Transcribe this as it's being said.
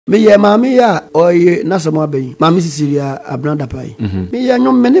Me ye mami ya oye nasamo abai. Mami Cecilia Dapaah. Me ya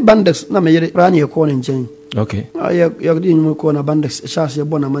nyom many bandex na me yere rani e ko nchen. Okay. Ya di nyum ko na bandex chance ye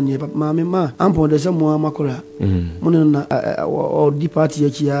bona mani mami ma Ampong de se mo amakora. Mun na o di party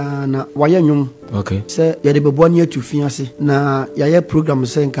ya na waye nyum. Okay. Say ya de bebo ni atufi ase na ya ye program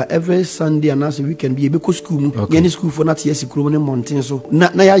say nka every Sunday and as weekend be ko school mu. Ye ni school for na tie sikuru ne mountain so. Na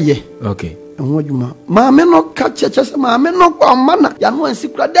ya ye. Okay. Mama no catch just mama no mana ya no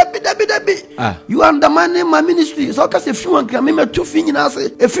ansikura debi you undermine my ministry so cause if you want me to finish na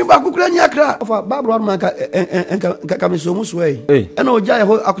say if you back kura ni akra of babro man ka me so muso e na oja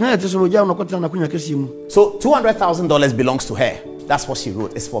ho akunya te so oja no kotana na kunya kesi mu. So $200,000 belongs to her. That's what she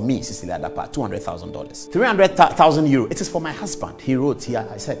wrote. It's for me, Cecilia Dapaah, $200,000. 300,000 euro. It is for my husband. He wrote here.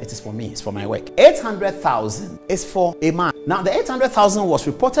 I said it is for me. It's for my work. 800,000 is for a man. Now the 800,000 was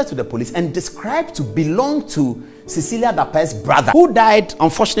reported to the police and described to belong to Cecilia Dapaah's brother, who died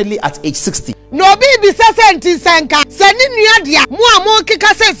unfortunately at age 60. No be senti senka. Seni nuadia. Mo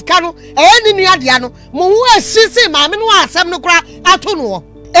kika senska no. Ni nuadia no. Mo hu asisi maame no asem no kra ato no.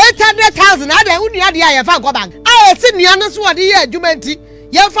 800,000 ada unia dia ye fa go bank. Ah esi nua no so de ye adwumenti.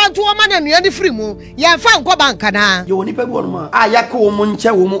 Ye fa to o ma na nua ni free mu. Ye fa nko bank na. Yo ni pe bi wonu ma. Ah ya ka wo mu nche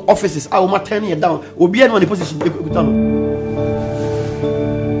wo mu offices. Ah wo ma turn you down. Obi ene on the position ekuta no.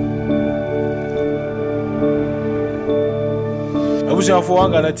 Abusia for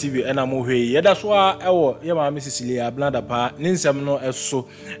Ghana TV and I'm here. Yeda so a ewo ye ma Cecilia Dapaah ne nsem no eso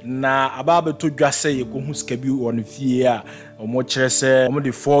na ababe to dwase ye ko hu skabi won fie a omo kire se omo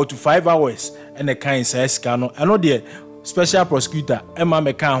de 4 to 5 hours and the kind say ska no eno de special prosecutor Emma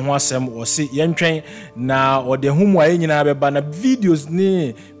meka ho asem o se yentwen na o de humu aye nyina beba na videos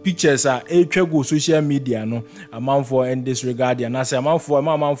ni pictures a etwa go social media no amanfo in this regard ya na say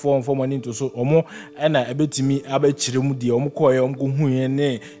amanfo for money to so omo na ebetimi abechirem de omo koye omo ko huye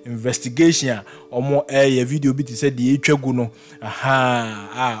ne investigation omo ye video bi ti say de etwa go no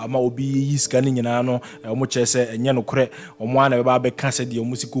ama obi yiska ni nyina no omo chese enye no kore omo ana beba be ka say de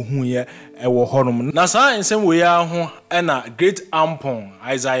omo siko huye ewo honom na sa ensem we ya ho na great Ampong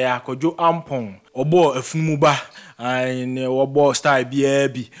Isaiah Kojo Ampong obo afunumu ba ne wobo style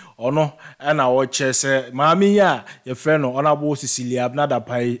bi ono na wo chese maami ya ye friend no onabo Cecilia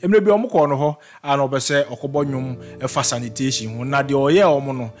Dapaah emre bi omko no ho ana obese okobonwum fa sanitation ho na de oye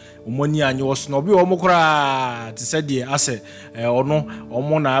omo no omoni anye wo sno bi omkora ti se de ase ono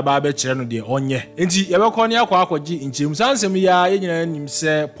omo na aba be kire no de onye enti ye be ko ne akwaji nchim sansem ya ye nyina nim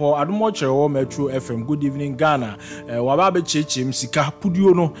se po adomo kire wo Metro FM good evening Ghana wa ba be chechim sika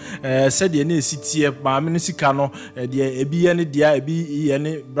puduo no se de na esitie maami no sika no de ebi ye ne dia ebi ye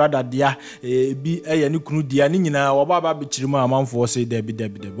ne brother dia ebi ye ne kunu dia ni nyina wo ba be kire mu amanfo se debi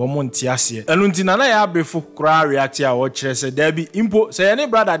bo mo nti ase enu nti na Yaa Brefo kra react a wo kire se debi impo se ye ne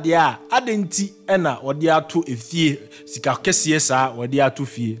brother dia adenti ena odi ato efie sika kese sa odi ato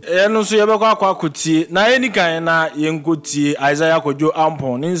fie enu so ye be kwa akotie na eni kan na ye ngotie Isaiah Kojo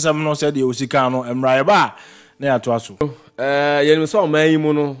Ampong ni nsam no se de osika no emraye ba na ya to aso ye so man yi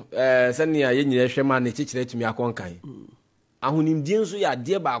mu no se ne ya ye nyire hwema na chichire tumi akonkan ahunimdie nso ya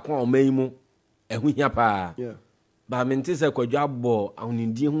de ba akon o man yi mu ehuhia pa ba mente se Kojo abo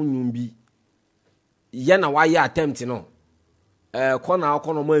ahunimdie hu nyum bi ye na wa ye attempt no kona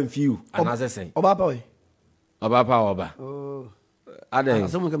akono man fiu anase sen oba pa we oba aden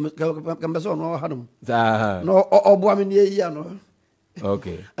aso kan beso no hanum za no obo amini ye no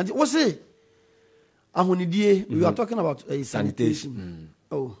okay and what say ahunidie we are talking about sanitation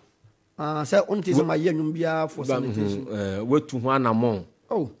oh say unti say my yenum bia for sanitation wetu ho anamon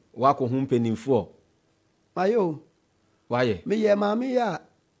wa ko hu penimfo ayo waye me ye mami ya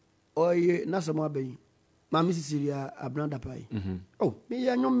oye nasamo abai Mami Cecilia Dapaah. Oh, me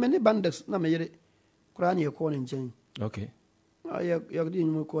ya nyom many bandex na me yere kura ni e ko nchen. Okay. Ya di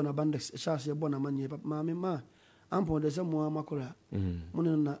nyum ko na bandex chance ye bona mani mami ma Ampong de se mo amakora.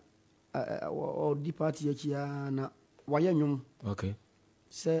 Mun na o di party ya na waye nyum. Okay.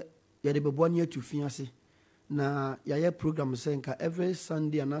 Se ya de bebo ni atufi ase na ya ye program se nka every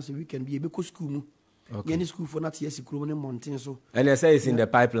Sunday and as weekend be ko school mu. Okay. Any school for na tie sikuru ne mountain so. And you say it's in the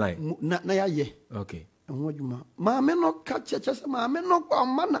pipeline. Na ya ye. Okay. Mama no catch just mama no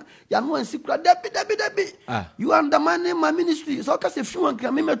mana ya no ansikura debi you undermine my ministry so cause if you want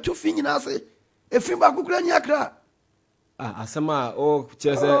me to finish na say if you back kura ni akra asema o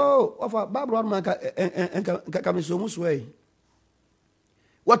chese ofa babro man ka me so muso e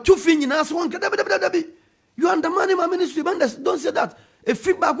what to finish na so want debi you undermine my ministry don't say that if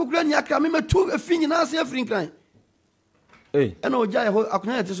you back kura ni akra me to finish na say free cry ena oja ho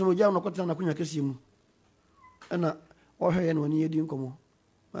akunya te so oja no kotana na kunya kesi mu ena ohwe no ni edi nkomo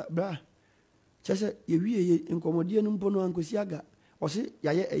bra chese ye wie nkomodie no mpo no ankosi aga o se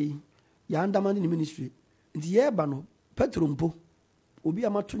yaye eyi ya andamani ni ministry nti ye ba no petro mpo obi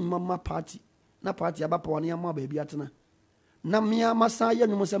amato nyuma party na party aba pa wane ama ba bi atena na me amasa ye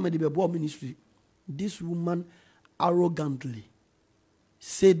nyumo se me de bebo ministry. This woman arrogantly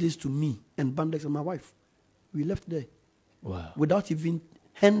said this to me and Bandex and my wife. We left there. Wow. Without even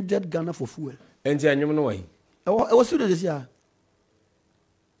 100 Ghana for fuel. And you know why? I was studio this year.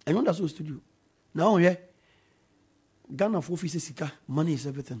 I know that's what studio. Now, yeah, Ghana for sika, money is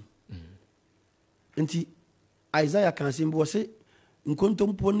everything. And Isaiah can say, "Boy, say, in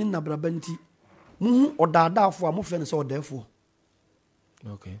contemplating na brabenti, muhu odada for mu friends or therefore."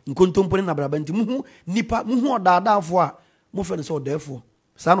 Okay. In contemplating na brabenti, muhu nipa muhu odada for mu friends or therefore.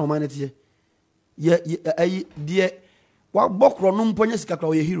 Sa no man tie. Ye die wa bokro no mponye sika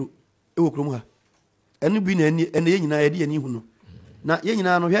kra ye hero e wo krom ha. Enu bi na ye nyina ye de ani hu no. Na ye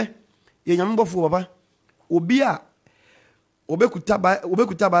nyina no hwe ye nyame bofo baba obi a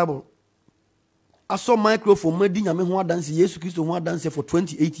obekuta Bible aso microphone madi nyame ho adanse Yesu Kristo ho adanse for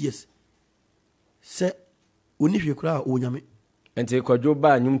 28 years se oni hwe kura o nyame ente kwadwo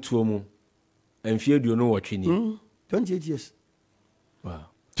ba nyum tuo mu amfie duo no wotwe ni 28 years. Wow.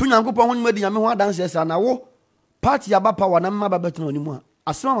 Tu nyankopon ho madi nyame ho adanse sa na wo party aba power na mma betena oni mu a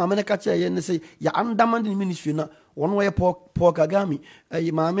asema ma me ka che ye ne se ya andamand ni ministry na wono ye Paul Kagame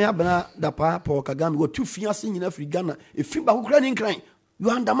maame abena Dapaah Paul Kagame wo tu fiase nyina Afri Ghana e fi ba kokra ni nkran you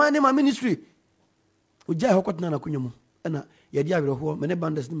andamand my ministry o jai hokotna na kunyamu na ye dia Awerefo me ne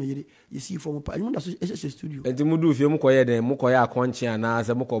bandes ni me yiri ye si form pa nyum da so e studio enti mudu fie mu koye den mu koye akonche ana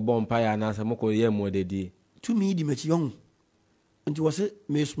se mu ko bompa ya ana se mu ko ye modedi tu mi di mechi yon enti wo se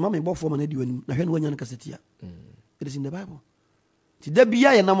me suma me bofo ma na di wanim na hwe no wanya na kasetia it is in the Bible. Ti da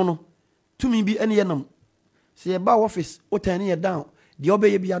biya ye nam no tumi bi ene ye nam se ye ba office o tani ye down the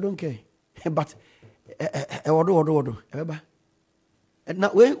obey bi I don't care but wodo e ba na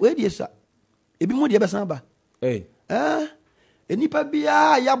we die sa e bi mu die be san ba enipa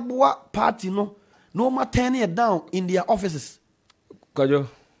biya ya boa party no ma tani ye down in their offices kajo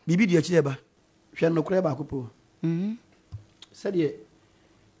bibi die chi e ba hwe no kure ba kopo said ye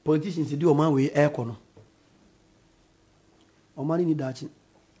politicians di o man we e ko no o mani ni dachi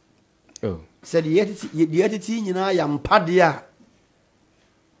said the entity nyina ya mpade a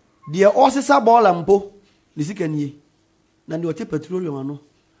de osisa bola mpo ni sikanie na de ote petroleum ano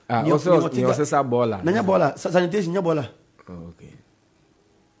ni osisa bola na nya bola sanitation nya bola okay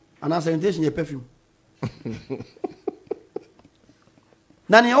ana sanitation ye perfume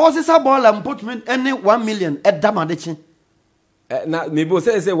na ni osisa bola mpo to any 1 million edamadechi na maybe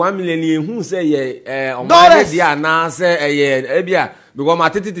say 1 million ehu say ye o ma dey ana say ye ebia because ma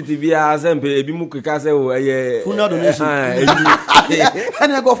titi bia say mpe ebi mu keka say o ye funeral donation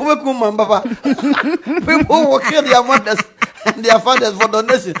and go for me man papa people will kill their mothers and their fathers for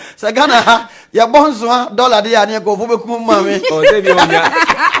donation say Ghana ya bonzo $1 dey and go for me man o dey bi onya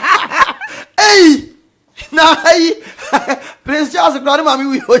hey na hey Prince Charles Kwani mami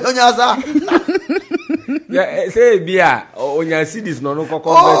wi onya sa yeah, say bia onya cities no ko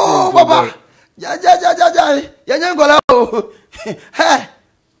convert papa ja ya nyangola o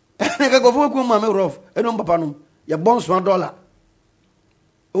he ne go fo ku mama rof eno papa no ya bonso $1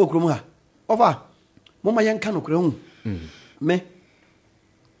 o krum ha ofa mama yanka no kra hu me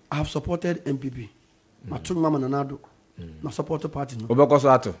I have supported MPP matu mama nanado na support party no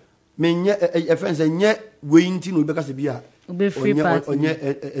obekoso ato me nye e friends nye we nti no obeka se bia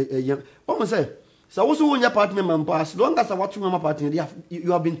onye o mo say so also when your party member as long as I watch my party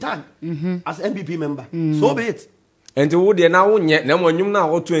you have been tagged as MPP member so be it enti wo de na wo nye na mo nwum na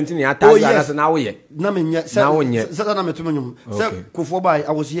wo 20 ne atag ana na wo ye na me nye say na me to nwum say Kofo by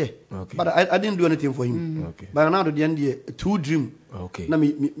I was here but I didn't do anything for him but now the end there two dream na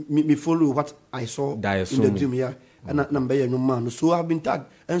me follow what I saw in the dream here and na be your man so I have been tagged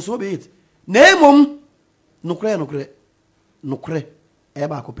and so be it nemom nokre e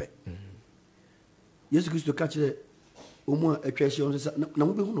ba ko pe Yesu Kristo ka kire omu atwahye on say na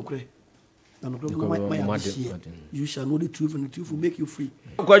mo be hu nokre na nokre you shall know the truth and the truth will make you free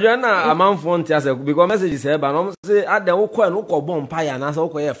kwadwa na amanfo ntia because message say ba no say adan wo kọ no kọ bom pa ya na say wo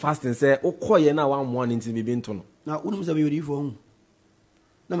kọ ye fasting say wo kọ ye na wan mo nti bibi nto no na unum say be yodi fo hu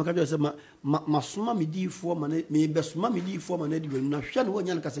na me ka kire say ma soma me di fo ma me be soma me di fo ma na di wanu na hwe na wo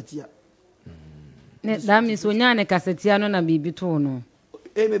nya na kasetia ne that means wo nya na kasetia no na bibi to no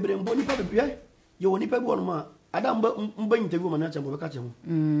mebre mbo ni pa bebia ye woni pa bi won ma adam mba interview ma na cha mo be ka che ho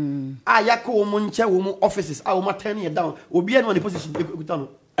ya ko mo nche wo mo offices wo ma turn ye down obi e no ni position ekuta no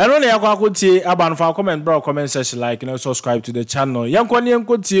And only I about for comment bro comment section like subscribe to the channel. Yanko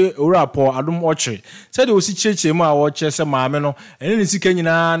tie urapo adum oche. Said we see cheche ma watch se maame no. Ene sika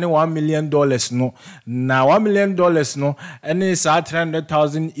nyina ne $1 million no. Na $1 million no ene sa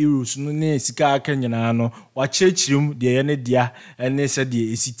 300,000 euros no ne sika aka nyina no. Wa chechirim de ye ne dia ene se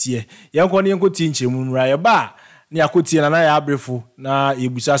de esitie. Yanko tie nchemu nra ye ba ni akoti na Yaa Brefo na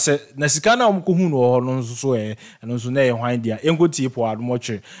ebusa se na sika na omko hu no no nso so eno nso na ye hwan dia enkoti po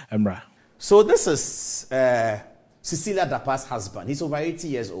adomoche emra. So this is Cecilia Dapaah's husband. He's over 80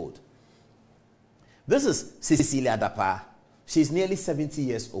 years old. This is Cecilia Dapaah. She's nearly 70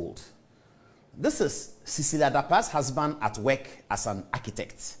 years old. This is Cecilia Dapaah's husband at work as an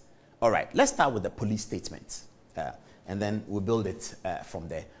architect. All right, let's start with the police statement, and then we'll build it from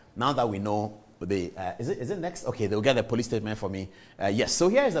there. Now that we know is it next? Okay, they'll get the police statement for me. Yes, so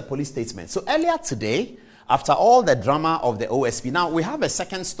here is the police statement. So earlier today, after all the drama of the OSP, now we have a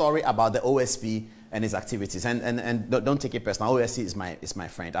second story about the OSP and his activities. And don't take it personal. OSP is my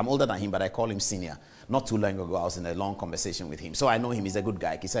friend. I'm older than him, but I call him senior. Not too long ago, I was in a long conversation with him. So I know him. He's a good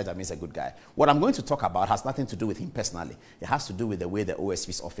guy. He said that he's a good guy. What I'm going to talk about has nothing to do with him personally. It has to do with the way the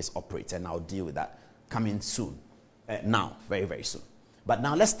OSP's office operates, and I'll deal with that coming soon. Now, very, very soon. But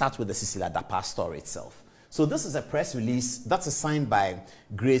now let's start with the Cecilia Dapaah story itself. So this is a press release that's signed by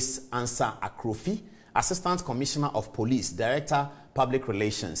Grace Ansa Akrofi, Assistant Commissioner of Police, Director, Public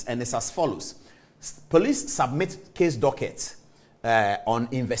Relations, and it's as follows. Police submit case docket on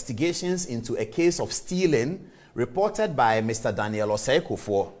investigations into a case of stealing reported by Mr. Daniel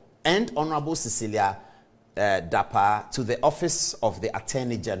Osei-Kuffour and Honorable Cecilia Dapaah to the Office of the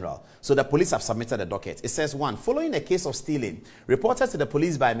Attorney General. So the police have submitted a docket. It says, 1, following a case of stealing reported to the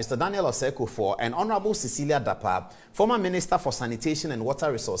police by Mr. Daniel Osei-Kuffour and Honorable Cecilia Dapaah, former Minister for Sanitation and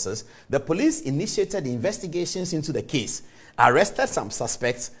Water Resources, the police initiated investigations into the case, arrested some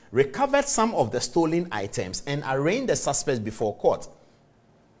suspects, recovered some of the stolen items, and arraigned the suspects before court.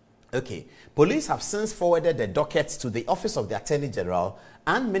 Okay, police have since forwarded the docket to the Office of the Attorney General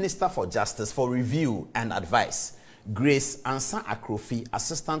and Minister for Justice for review and advice. Grace Ansa Akrofi,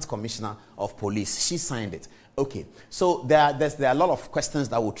 Assistant Commissioner of Police, she signed it. Okay, so there are a lot of questions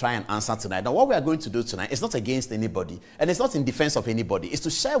that we'll try and answer tonight. Now, what we are going to do tonight is not against anybody, and it's not in defense of anybody. It's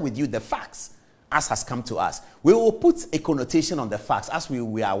to share with you the facts as has come to us. We will put a connotation on the facts as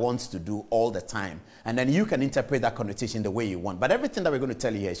we are wont to do all the time, and then you can interpret that connotation the way you want. But everything that we're going to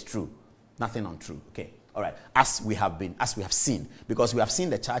tell you here is true, nothing untrue. Okay. All right, as we have seen, because we have seen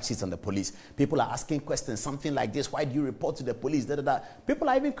the charge sheets on the police. People are asking questions, something like this: why do you report to the police? Da, da, da. People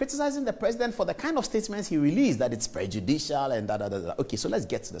are even criticizing the president for the kind of statements he released, that it's prejudicial and da, da, da, da. Okay, so let's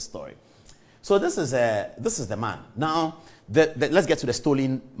get to the story. So this is the man. Now, let's get to the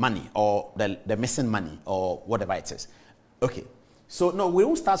stolen money or the missing money or whatever it is. Okay, so no, we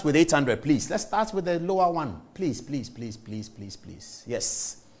won't start with 800, please. Let's start with the lower one, please, please, please, please, please, please.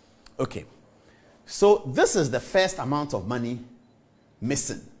 Yes. Okay. So this is the first amount of money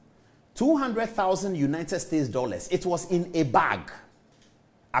missing. 200,000 United States dollars. It was in a bag,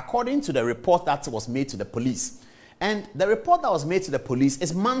 according to the report that was made to the police. And the report that was made to the police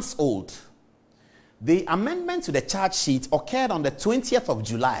is months old. The amendment to the charge sheet occurred on the 20th of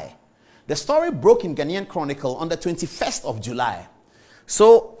July. The story broke in Ghanaian Chronicle on the 21st of July.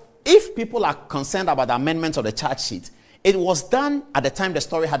 So if people are concerned about the amendment of the charge sheet, it was done at the time the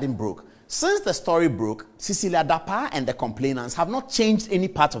story hadn't broke. Since the story broke, Cecilia Dapaah and the complainants have not changed any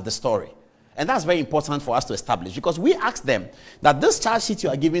part of the story. And that's very important for us to establish, because we asked them that this charge sheet you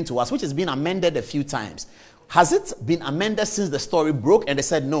are giving to us, which has been amended a few times, has it been amended since the story broke? And they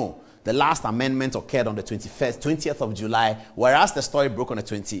said no. The last amendment occurred on the 20th of July, whereas the story broke on the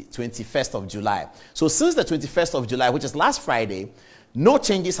 21st of July. So since the 21st of July, which is last Friday, no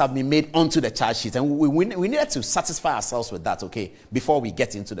changes have been made onto the charge sheet, and we needed to satisfy ourselves with that, okay, before we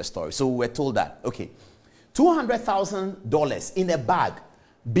get into the story. So we were told that, okay, $200,000 in a bag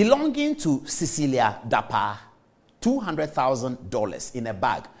belonging to Cecilia Dapaah, $200,000 in a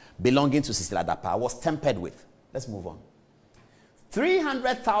bag belonging to Cecilia Dapaah was tampered with. Let's move on.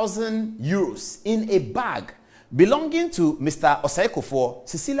 300,000 euros in a bag belonging to Mr. Osei-Kuffour,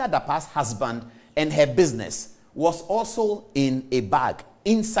 Cecilia Dapaah's husband, and her business was also in a bag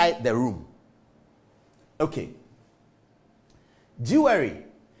inside the room. Okay. Jewelry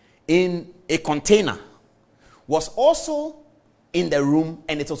in a container was also in the room,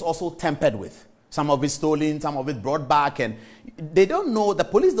 and it was also tampered with. Some of it stolen, some of it brought back, and they don't know, the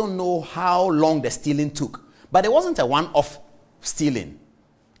police don't know how long the stealing took. But it wasn't a one-off stealing.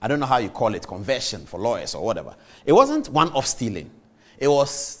 I don't know how you call it, conversion for lawyers or whatever. It wasn't one-off stealing. It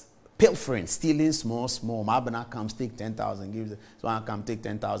was pilfering, stealing small. Mabana comes, take 10,000, gives it. This one come, take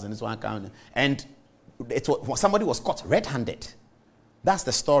 10,000. This one come, and somebody was caught red-handed. That's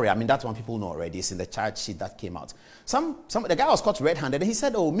the story. I mean, that's one people know already. It's in the charge sheet that came out. The guy was caught red-handed, and he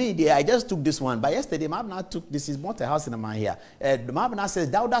said, "Oh, me, dear, I just took this one. But yesterday, Mabana took this. He's bought a house in a man here. Mabana says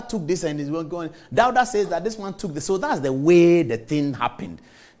Dauda took this, and he's going. Dauda says that this one took this. So that's the way the thing happened,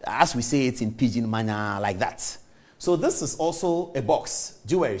 as we say it in pidgin manner, like that. So this is also a box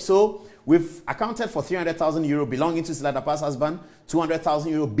jewelry. So we've accounted for 300,000 euro belonging to Cecilia Dapaah's husband,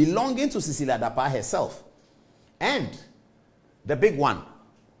 200,000 euro belonging to Cecilia Dapaah herself, and the big one,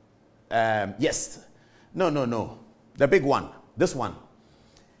 the big one, this one,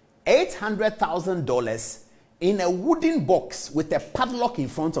 $800,000 in a wooden box with a padlock in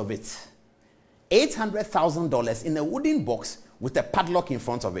front of it. $800,000 in a wooden box with a padlock in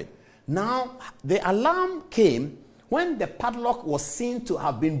front of it. Now, the alarm came when the padlock was seen to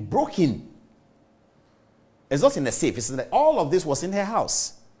have been broken. It's not in the safe. It's in all of this was in her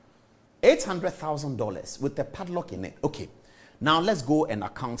house. $800,000 with the padlock in it. Okay. Now let's go and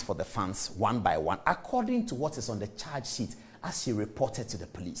account for the funds one by one, according to what is on the charge sheet as she reported to the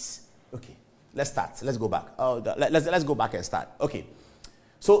police. Okay, let's start. Let's go back. Let's go back and start. Okay,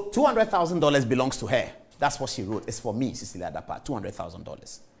 so $200,000 belongs to her. That's what she wrote. It's for me, Cecilia Dapaah.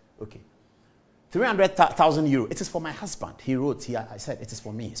 $200,000. Okay, 300,000 euro. It is for my husband. He wrote here. I said it is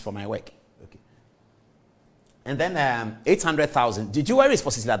for me. It's for my work. Okay, and then 800,000. The jewelry is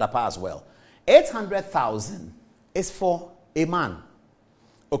for Cecilia Dapaah as well. 800,000 is for a man.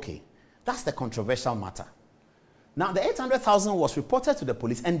 Okay, that's the controversial matter. Now, the 800,000 was reported to the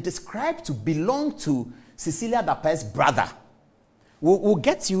police and described to belong to Cecilia Dapaah's brother. We'll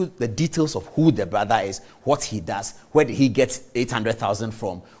get you the details of who the brother is, what he does, where did he get 800,000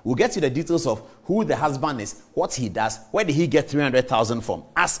 from. We'll get you the details of who the husband is, what he does, where did he get 300,000 from,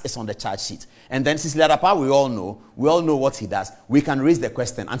 as is on the charge sheet. And then Cecilia Dapaah, we all know what he does. We can raise the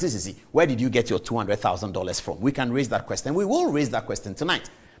question, Auntie Cici, where did you get your $200,000 from? We can raise that question. We will raise that question tonight.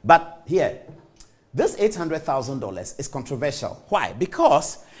 But here, this $800,000 is controversial. Why?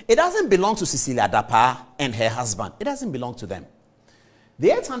 Because it doesn't belong to Cecilia Dapaah and her husband. It doesn't belong to them. The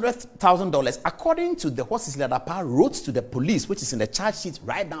 $800,000, according to what Cecilia Dapaah wrote to the police, which is in the charge sheet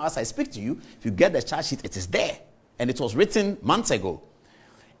right now as I speak to you, if you get the charge sheet, it is there. And it was written months ago.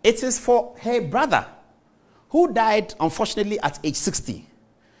 It is for her brother, who died, unfortunately, at age 60.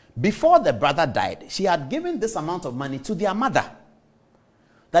 Before the brother died, she had given this amount of money to their mother,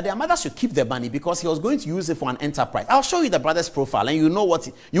 that their mother should keep the money because he was going to use it for an enterprise. I'll show you the brother's profile, and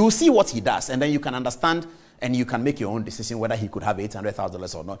you will see what he does, and then you can understand and you can make your own decision whether he could have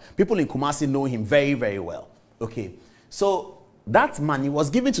 $800,000 or not. People in Kumasi know him very, very well. Okay, so that money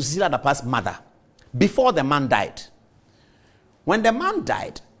was given to Cecilia Dapaah's mother before the man died. When the man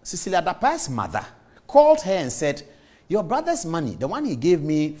died, Cecilia Dapaah's mother called her and said, "Your brother's money, the one he gave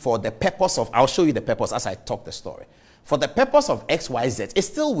me for the purpose of," I'll show you the purpose as I talk the story, "for the purpose of XYZ, is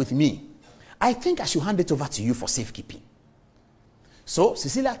still with me. I think I should hand it over to you for safekeeping." So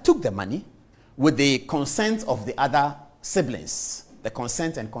Cecilia took the money with the consent of the other siblings, the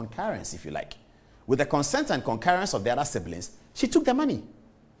consent and concurrence, if you like. With the consent and concurrence of the other siblings, she took the money.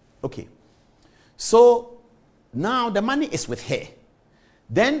 Okay. So now the money is with her.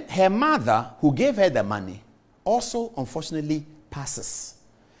 Then her mother, who gave her the money, also unfortunately passes.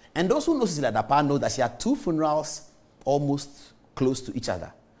 And those who know Cecilia Dapaah know that she had two funerals almost close to each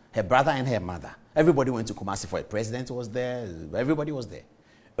other. Her brother and her mother. Everybody went to Kumasi for it. President was there. Everybody was there.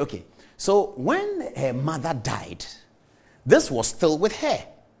 Okay. So when her mother died, this was still with her.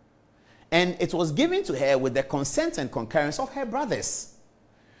 And it was given to her with the consent and concurrence of her brothers.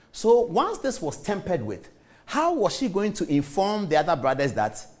 So once this was tampered with, how was she going to inform the other brothers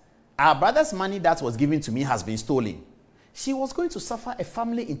that our brother's money that was given to me has been stolen? She was going to suffer a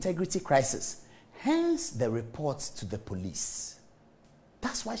family integrity crisis. Hence the report to the police.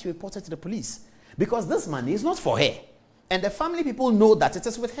 That's why she reported to the police. Because this money is not for her. And the family people know that it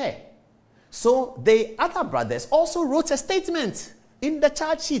is with her. So the other brothers also wrote a statement in the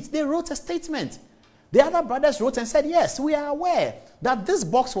charge sheet. They wrote a statement. The other brothers wrote and said, "Yes, we are aware that this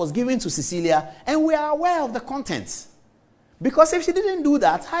box was given to Cecilia and we are aware of the contents." Because if she didn't do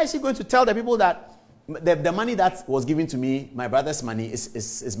that, how is she going to tell the people that the money that was given to me, my brother's money,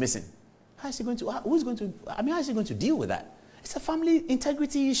 is missing? How is she going to, how is she going to deal with that? It's a family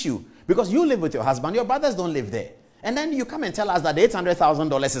integrity issue. Because you live with your husband, your brothers don't live there. And then you come and tell us that the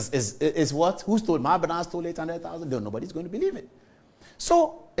 $800,000 is what? Who stole? Mabana stole $800,000. Nobody's going to believe it.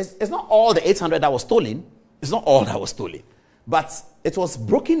 So it's not all the 800 that was stolen. It's not all that was stolen. But it was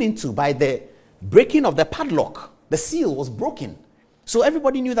broken into by the breaking of the padlock. The seal was broken. So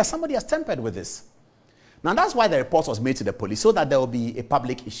everybody knew that somebody has tampered with this. Now that's why the report was made to the police, so that there will be a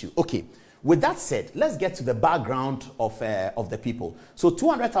public issue. Okay. With that said, let's get to the background of the people. So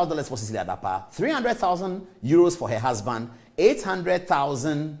 $200,000 for Cecilia Dapaah, 300,000 euros for her husband,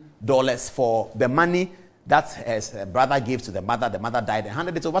 $800,000 for the money that her brother gave to the mother. The mother died and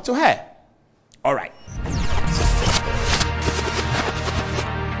handed it over to her. All right.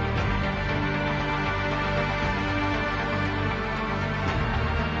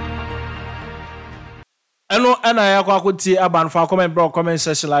 Eno ena ya kwa kuti abanfa comment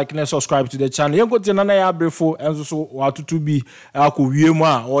section like and subscribe to the channel. Yen kuti na Yaa Brefo enso so watutu bi akowie mu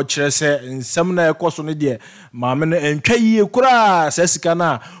a o kire se nsem na ekoso ne de maame no entwa yie kura se sika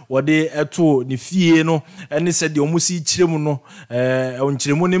na wode eto ne fie no ene se de omusi kire mu no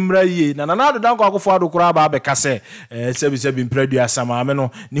onkire mu ne mra yie na na adodan kwa akofo adokura ba beka se sebi mpradua maame no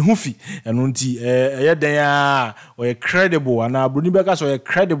ne hufi eno nti eye den a o credible ana bruni beka so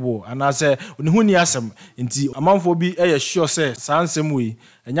credible ana se ne hu ni asem nti amanfo bi sure say sansem we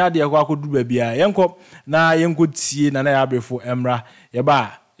enya de yakwa akodu ba bia yenko na yenko tie na Yaa Brefo emra ye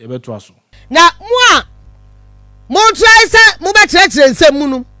ba ye beto aso na mo try say mo be tretre nsem mu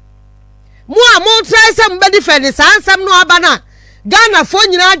no mo try say mo be defend sansem no aba na Ghana fo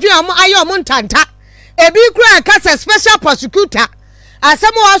nyina adwe am ayo mo ntanta ebi kura kasa special prosecutor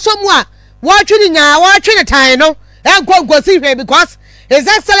asem wo so mu a wo twini nya wo twini tan no enko si hwe because His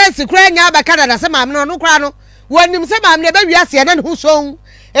Excellency Krenya Bakada se maame no kra no wonim se maame ne ba wiase na ne hu so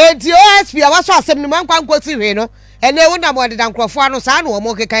enti OSP a waso asem ne man kwan kosi hwe no ene wona mo de dankrofo ano sa na wo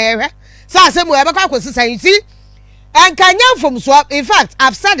mo keka ye hwe sa asem wo e beka kosi san si and kanya from so in fact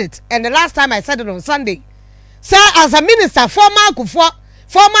I've said it and the last time I said it on Sunday sir as a minister former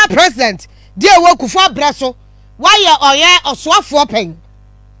president dear wo Kufo Breso why ye oye oswafo pen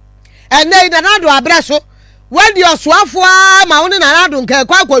and they na do abreso when the Oswafo ma woni na ado nke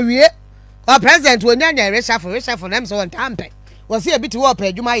kwa wie o president wonya nya reshuffle them so on tampe was here bit wo pa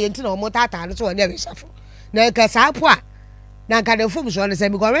adwuma ye nti na o tata no so wonya reshuffle na ka sa po a na ka de fom so no say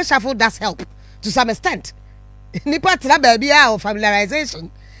because reshuffle does help to some extent nipa tra ba bia o familiarization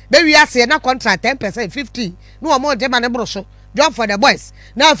be wi ase na contract 10% 50 no mo de ma ne bro so job for the boys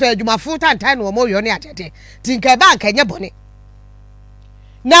na fa adwuma full time no mo yo ne atete tinka ba ka nya bone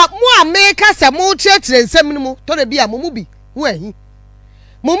na mo ameka se mo tretre nsem mu to de bia mo mu bi wo ahi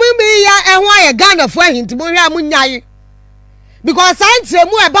mo mu bi ya ehwo aye Ghana fo ahi nti mo hwa mo nyaye because antre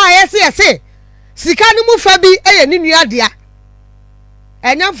mu e ba yese sika no mu fa bi eye ni nuadea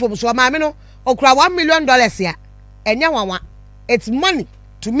enya fom so maame no okura $1 million ya enya wanwa it's money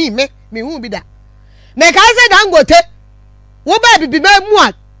to me hu bi da me ka se Dangote wo ba bibi ma mu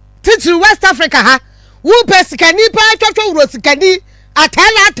a titiri West Africa ha wo pesikani pa twotwo wuro sikani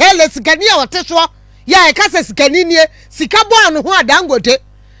atela sikani ya woteso ya e kasa sikani nie sika bo anu ho Dangote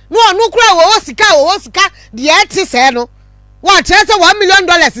no onu kura wo sika de eti se no wa trese $1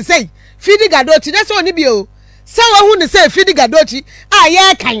 million say fidi gadochi na so oni bi o se wo hu ni say fidi gadochi a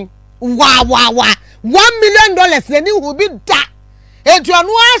ye kan wa $1 million na ni hu bi da etu anu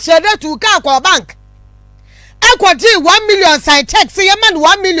a shede tu ka kwa bank ekwoti $1 million sign check say ye man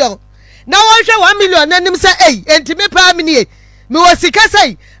 $1 million na wo hwe $1 million na nim say enti me pa mi nie me wasika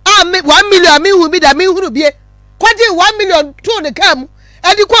say $1 million me hu bi da me huru bie kwadi $1 million to ne kam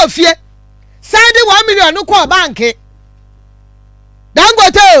edi kwa fie send $1 million no kwa bank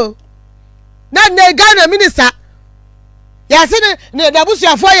Dangote na ne Ghana minister ya se ne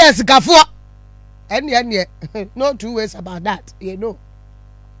dabusuafo ya sikafo ene no two ways about that you know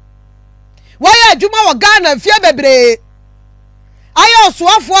why adwuma wo Ghana fie bebre ayo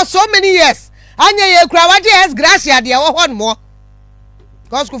suafo so many years anya ye kura waje es gracia de wo hon mo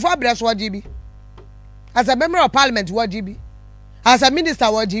cause Kufo Breso wa GB as a member of parliament wa GB as a minister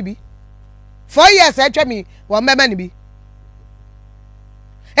wa GB 4 years atwa me wa member ni bi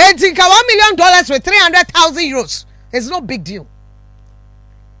and think $1 million with 300,000 euros is no big deal.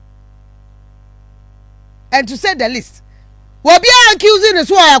 And to say the least, we'll be accusing this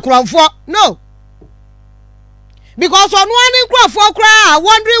one for no. Because on one for cry,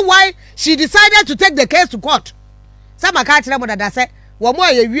 wondering why she decided to take the case to court. Some can't remember that say, "One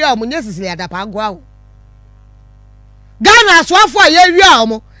more year, Cecilia Dapaah." Ghana swap for a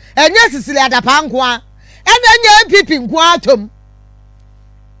year, and yes, Cecilia Dapaah, and then your peeping quantum.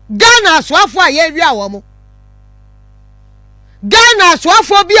 Ghana swafo ye wia wo mo Ghana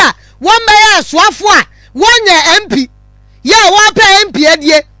swafo bia won be swafo a wonye MP ye wo pe MP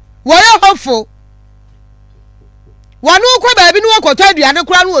adie wo ye hofo wanu ko ba bi no koto aduane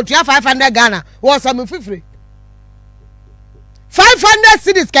kura no otua 500 Ghana wo sam fifre 500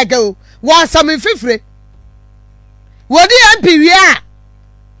 cedis keke wo sam fifre wodi MP wi a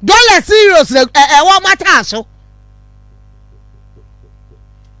dollar serious wa mata so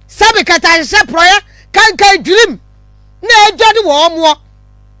sabe kata se proya kan dream na ejade wo mo.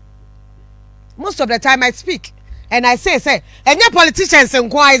 Most of the time I speak and I say any politicians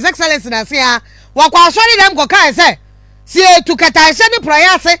nko his excellency na say wa kwa asori dem go kan say sie tu kata se ni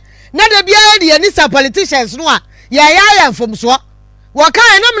proya se na de bia de ani sa politicians no a ya from so wa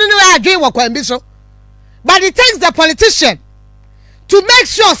kan na me no adwen wa kwan bi so. But it takes the politician to make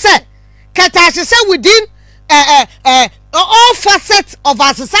sure say kata se within all facets of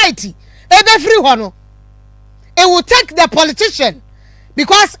our society ebe free ho. It will take the politician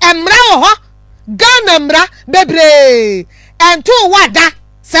because emra ho Ghana mra bebre and to wada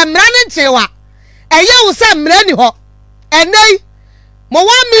semra nchewa eye wo semra ni ho enei mo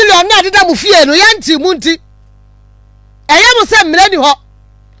 1 million na deda mu fie no yanti munti eye mo semra ni ho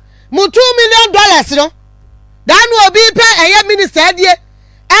mo $2 million no dan obi pe eye minister die e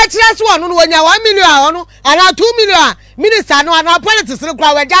kire so ono no wanya 1 million a ono ana 2 million minister no ana politics no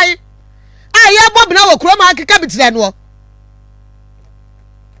kwa wajai aye bob na wo kuro ma akeka bitire no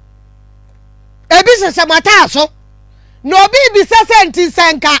ebi se mata so no bi senti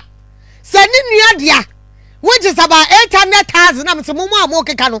senka se ni nua dia which is about 800,000 na mse mo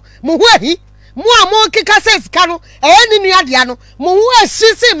keka no mo hu ahi mo keka se sika no ni nua dia no mo hu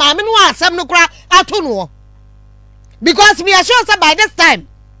asisi ma me no asem no kra ato no because me assure say by this time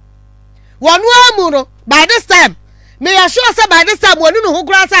wonu amu no by this time me assure say by this time wonu no hu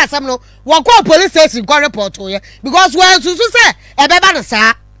kra say asem no wo call police station go report o ye because we susu say ebeba no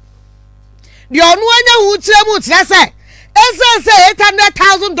saa the onu anya hu kire mu kire say say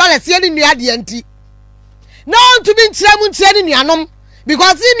 $800,000 ye ni nua de anti no to be kire mu kire ni nuanom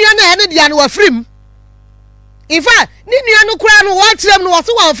because ni nua na ene dia no afrim in fact ni nua no kura no wa kire mu no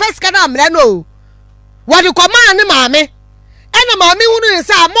so wa first kana amre no what the command ni maame ena maame hu no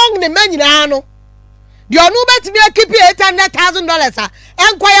say among the men nyina no the onu betimi akipi $800,000 a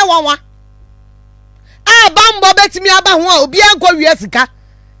enkoye wonwa a bambo betimi aba ho a obi enko wi asika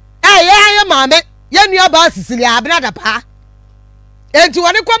ye maame ye nua ba Cecilia Dapaah enti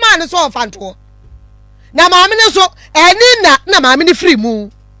woni kwama ne so ofanto na maame ne so eni na maame ne free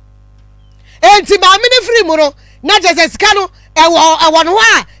mu enti maame ne free mu no na Jesus sika no ewo no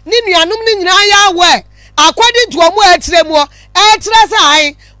a ni nuanom ne nyina ya we according to omo akire mu akire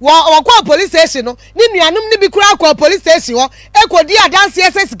sai wo kwa police station no ni nuanom ne bi kura kwa police station ho ekodi adanse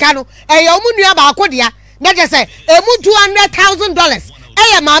ese sika no omo nua ba akodia na je say emu $200,000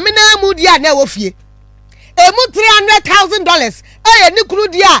 maame na mu dia na wo fie emu $300,000 ni kunu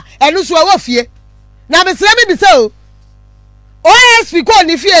dia enu so wo fie na me sire me bi se o OSP ko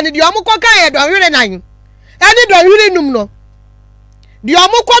ni fie ni dia omukọ kan ye donwere nan eni donwere num no dia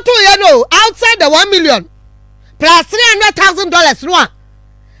omukọ to ye no outside the 1 million plus $300,000 no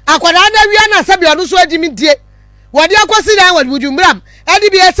akwada na wi na sabi onu so adimi die wode akosi dan wode bujumram edi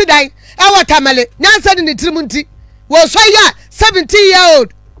bi esi dan e watamale nyansa ni tirimunti wo so ya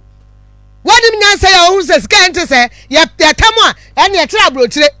 17-year-old what him nyansa ya hu se ska ente se ya tamwa ene ya tira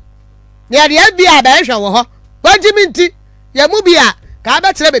brochire ya de bia ba ehwa wo ho wajiminti ya mu bia ka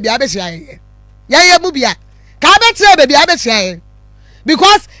ba tire bebi abehia ya mu bia ka ba tire bebi abehia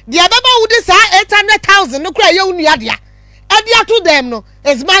because the ababa would say 800,000 no cry you nua dia adia to them no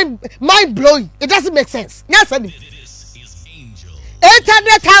is mind blowing. It doesn't make sense. Yes,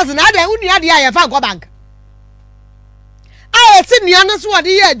 800,000 ada nua dia ya fa go bank I see nua so wode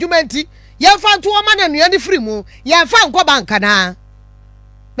ye adwumanti ye fa to o ma na nua ni free mu ye fa nko bank na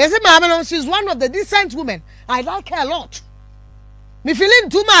me say mama no, she's one of the decent women. I like her a lot. Me feeling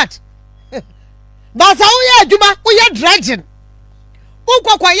too much. But sa wo ye adwuma wo ye dredging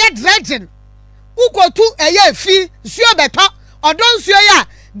ukwa ye dredging uko tu eye fi suo beto odon suo ya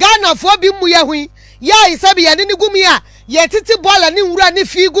Ghana fo bi mu ye hu ya isabi ye ni gumi a ye titi bola ni wura ni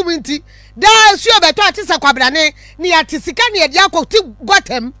fi gumi nti da suo beto atisa kwabrane ni atisika ni ye akoti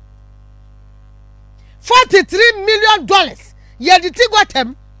gotem $43 million ye diti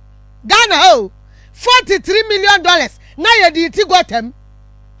gotem Ghana ho $43 million na ye diti gotem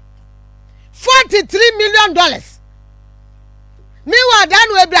 $43 million Miwa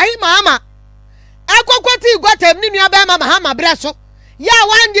danu Ibrahim ama akokoti gotem ni nua ba mama hama breso ya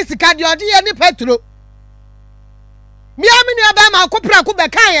wandi sika de odi ye ni petro mi nua ba ma akopra ko be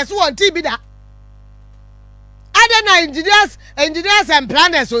kan ye so won ti bi da ada na engineers and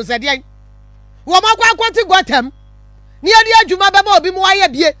planners so said yen wo makwa akoti gotem ni ye de adwuma ba ma obi mu aye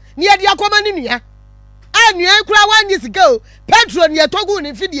bie ni ye de akoma ni nua anua kura wandi sika o petro ni ye togu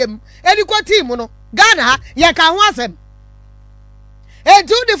ni fidiem edi ko team no Ghana ye ka ho asem. And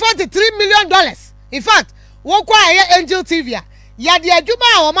to the $43 million. In fact, wo kwa Angel TV a ya de adwuma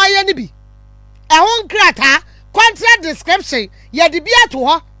a wo ma ye ne bi ehon krata contract description ya de bi ato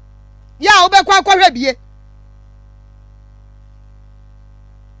ho ya wo be kwa hwe bie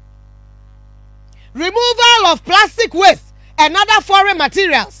removal of plastic waste and other foreign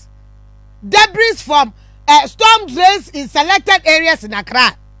materials debris from storm drains in selected areas in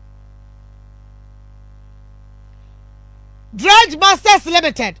Accra. Dredge Masters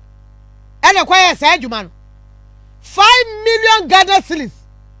Limited and acquire Sajuman 5 million Ghana cedis.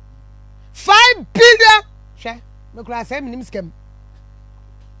 5 billion. Share. No class. 5 million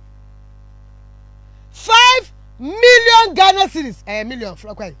Ghana cedis. A million.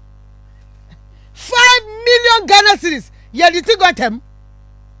 5 million Ghana cedis. Yeah, did you got them?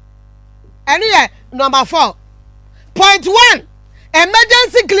 And here, number 4. Point 1.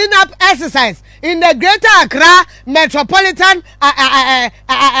 Emergency cleanup exercise in the Greater Accra metropolitan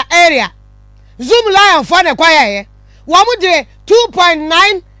area. Zoom Lion for the choir. Wamude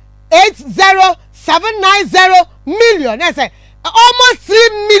 2.980790 million. That's almost 3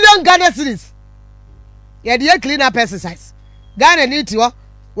 million Ghana cedis. Yeah, the cleanup exercise. Ghana need to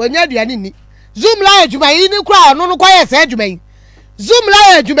when you're the Zoom Lion Jumayi ni kwa no choir say Jumayi. Zoom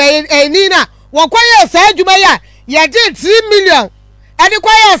Lion Jumayi Nina. Wa choir say Jumaya. Yeah, 3 million. And the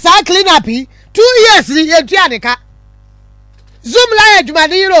choir say clean up 2 years ye tuaneka. Zoom Lion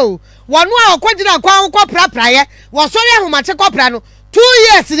Jumaniro. Wanu a kwagina kwa nkọ prapra ye. Wo sori ahomache kopra no 2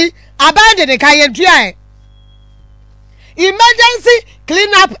 years ni abande de ka ye tuan. Emergency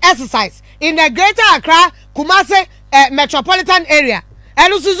cleanup exercise in the Greater Accra Kumasi metropolitan area.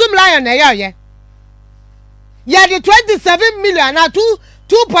 And Zoom Lion na ye. Yeah, the 27 million now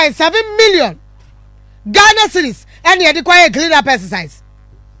 2.7 million Ghana cedis and yeah the quiet clean up exercise.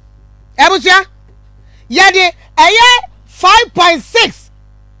 Ebusia, yeah the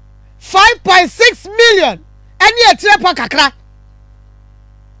 5.6 million and yeah trepa kakra.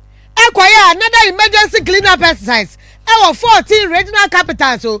 Equire another emergency clean up exercise. Our 14 regional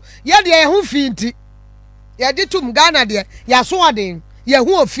capitals so yeah the who finti. Yeah the tum Ghana there. Yeah so adin. Yeah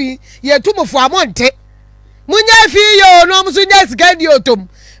who fi. Yeah tum for amonte. Munya fi yo no musunya sikadi otom.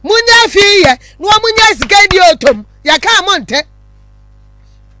 Munya fi ye no munya sikadi otom. Ya ka monte.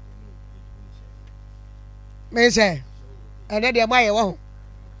 Me say ene de maye wo.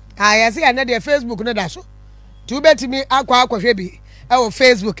 Ah ya say ene de Facebook no da so. Tu betimi akwa hwe bi e wo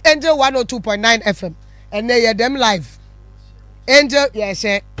Facebook Angel 102.9 FM. Ene ye dem live. Angel yes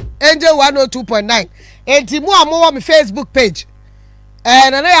Angel 102.9. Enti mu amowo me Facebook page.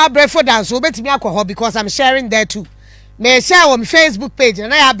 And I Yaa Brefo dance so betimi akọ because I'm sharing there too. Me share on Facebook page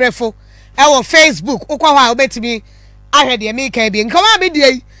and Yaa Brefo e Facebook ukọ ho a betimi ahwe de me kan bi nkoma me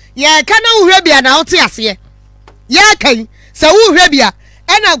de ye ka na uhwe bia na wote ase ye kan se uhwe bia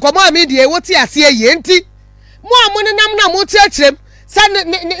e na nkoma me de wote ase ye enti mo amone nam na mo tiakyerem se ne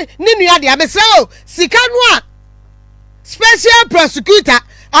nua de amese o sika no a special prosecutor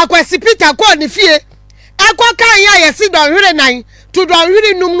akwasi Peter ko ne fie akwa kan ya yesi don hwere nan to don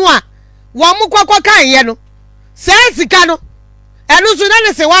hwere num no a wo mo kwakwa kan ye no se sika no enu so na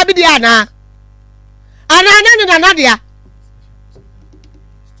ne se wa bi dia na ana na dia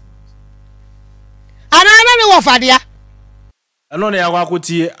ana ne wo fadia eno ne yakwa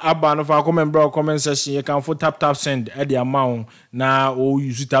koti aba no fa comment section you can for tap send e the amount na o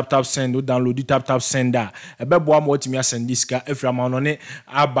use tap send o download tap sender e be boa mo otimi send diska every amount no ne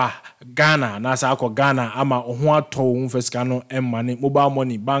aba Ghana na sa akọ Ghana ama ho ato wo mfesika no emane mobile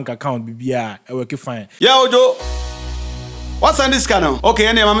money bank account bibia e work fine. Yeah Ojo, what's on this channel? Okay,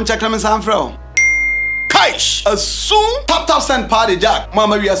 any mama check them some from Kaish soon tap send party jack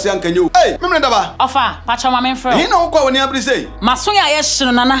mama we asian can you hey me ndaba ofa pacha mama mfro he no kwa woni abri say maso ya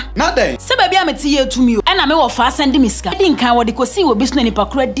yehiro nana na den se ba bia meti ye tumi o na me wo fa send me ska di nkan wo de kosi wo bisu ni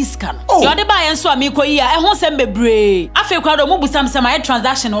pakura diska no yo de ba ye nso amiko yi a ehun sem bebre afi kwa do mo busam sem ay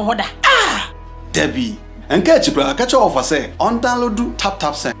transaction wo hoda Debbie enka chibra ka cho offer say on download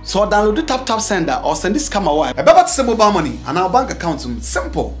tap send so download tap sender or send this camera wire e baba to mobile money and our bank account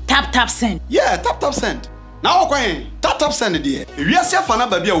simple tap send yeah tap send now okay tap send there we are safe na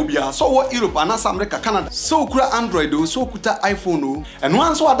babia obia so wo Europe and America Canada so kura Android o so kuta iPhone o and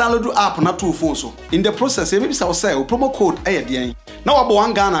once we download app na to phone so in the process maybe say promo code ayedian na wabo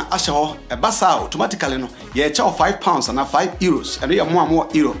wan Ghana ahye ho e basa automatically no ye cha £5 and €5 and we more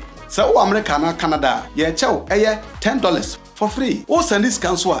Europe. So America na Canada, ye chow $10 for free. O send this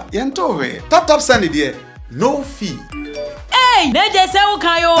cancel yento we. Tap send it there. No fee. Hey, neje se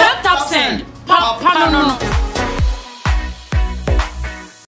ukayo. Tap send. Papa no.